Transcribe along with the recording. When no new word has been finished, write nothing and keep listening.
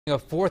A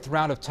fourth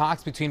round of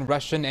talks between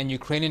Russian and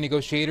Ukrainian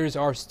negotiators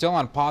are still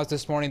on pause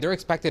this morning. They're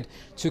expected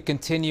to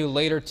continue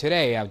later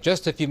today.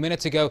 Just a few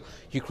minutes ago,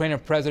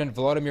 Ukrainian President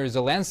Volodymyr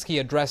Zelensky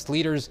addressed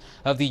leaders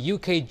of the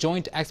UK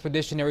Joint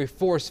Expeditionary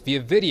Force via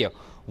video,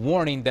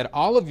 warning that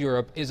all of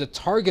Europe is a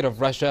target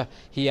of Russia.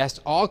 He asked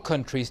all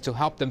countries to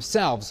help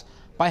themselves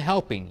by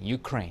helping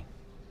Ukraine.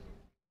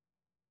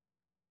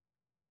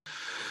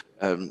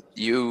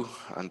 You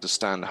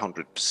understand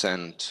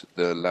 100%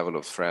 the level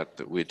of threat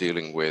that we're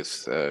dealing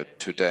with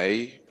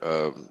today.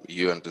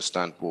 You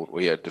understand what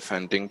we are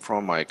defending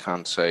from. I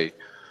can't say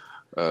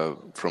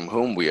from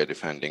whom we are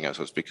defending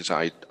ourselves, because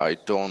I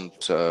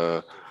don't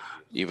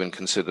even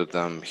consider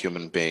them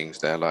human beings.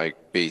 They're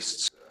like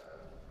beasts.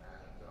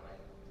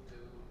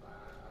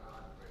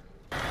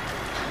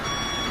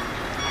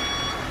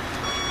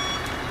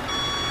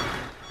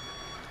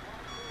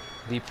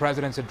 The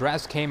president's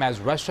address came as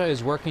Russia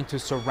is working to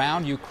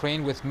surround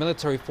Ukraine with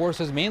military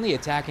forces, mainly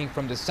attacking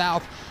from the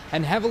south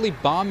and heavily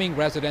bombing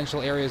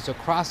residential areas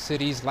across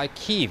cities like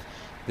Kyiv.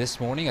 This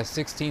morning, a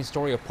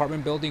 16-story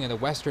apartment building in the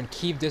western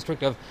Kyiv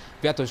district of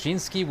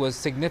Vyatozhinsky was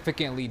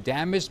significantly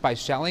damaged by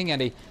shelling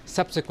and a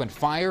subsequent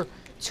fire.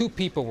 2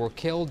 people were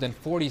killed and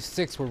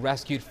 46 were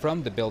rescued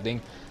from the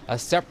building. A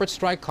separate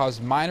strike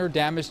caused minor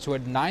damage to a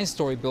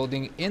 9-story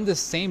building in the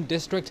same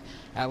district.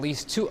 At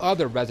least 2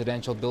 other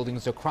residential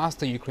buildings across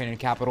the Ukrainian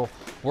capital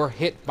were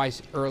hit by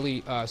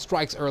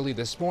strikes early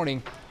this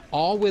morning,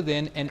 all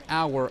within an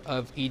hour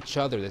of each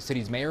other. The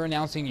city's mayor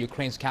announcing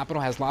Ukraine's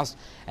capital has lost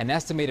an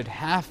estimated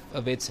half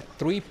of its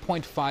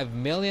 3.5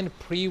 million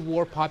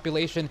pre-war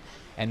population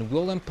and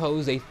will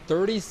impose a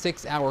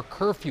 36-hour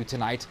curfew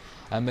tonight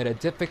amid a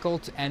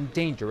difficult and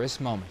dangerous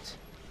moment.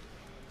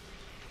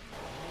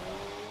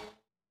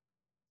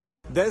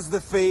 That's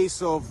the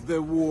face of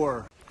the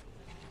war.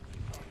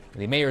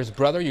 The mayor's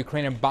brother,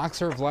 Ukrainian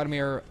boxer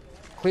Vladimir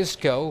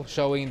Klitschko,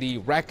 showing the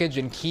wreckage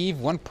in Kyiv.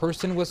 1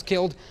 person was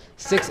killed,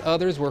 6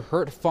 others were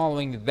hurt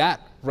following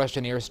that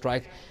Russian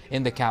airstrike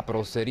in the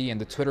capital city. In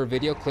the Twitter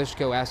video,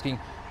 Klitschko asking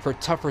for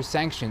tougher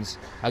sanctions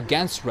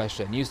against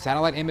Russia. New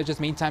satellite images,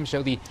 meantime,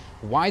 show the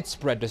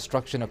widespread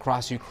destruction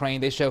across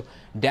Ukraine. They show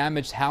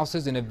damaged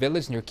houses in a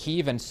village near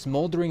Kyiv and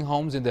smoldering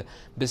homes in the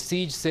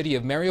besieged city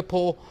of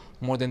Mariupol.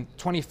 More than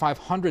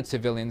 2,500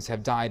 civilians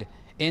have died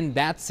in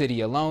that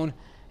city alone,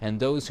 and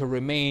those who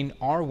remain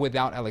are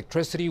without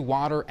electricity,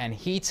 water, and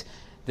heat.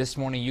 This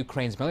morning,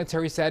 Ukraine's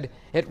military said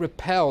it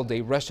repelled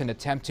a Russian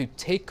attempt to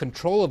take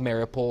control of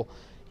Mariupol.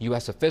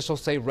 U.S.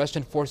 officials say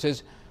Russian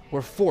forces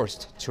were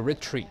forced to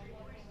retreat.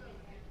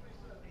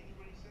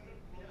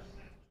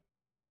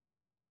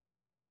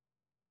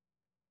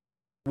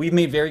 We've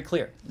made very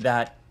clear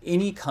that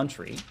any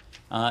country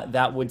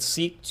that would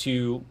seek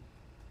to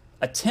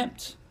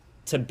attempt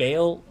to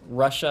bail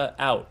Russia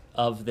out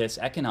of this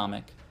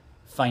economic,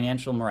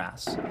 financial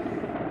morass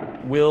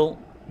will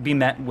be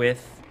met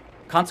with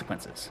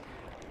consequences.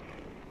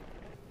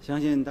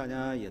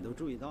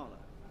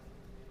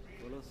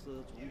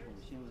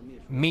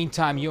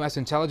 Meantime, U.S.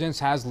 intelligence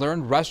has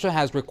learned Russia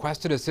has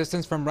requested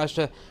assistance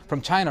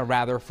from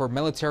China for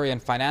military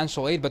and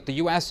financial aid, but the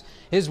U.S.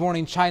 is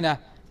warning China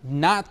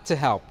not to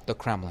help the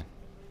Kremlin.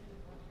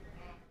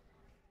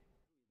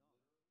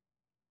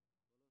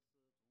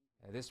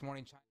 This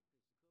morning, China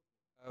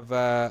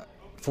of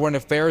Foreign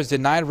Affairs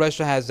denied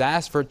Russia has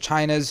asked for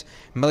China's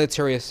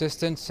military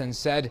assistance and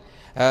said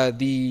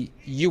the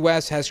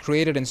U.S. has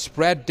created and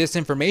spread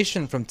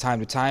disinformation from time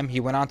to time. He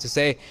went on to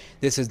say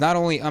this is not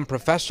only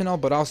unprofessional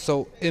but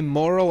also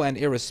immoral and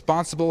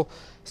irresponsible.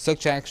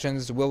 Such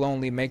actions will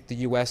only make the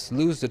U.S.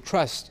 lose the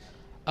trust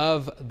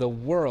of the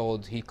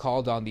world. He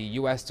called on the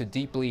U.S. to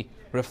deeply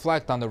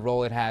reflect on the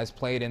role it has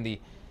played in the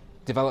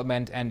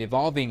development and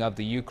evolving of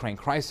the Ukraine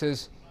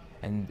crisis,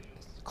 and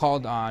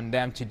called on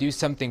them to do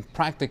something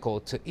practical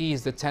to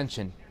ease the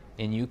tension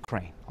in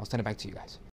Ukraine. I'll send it back to you guys.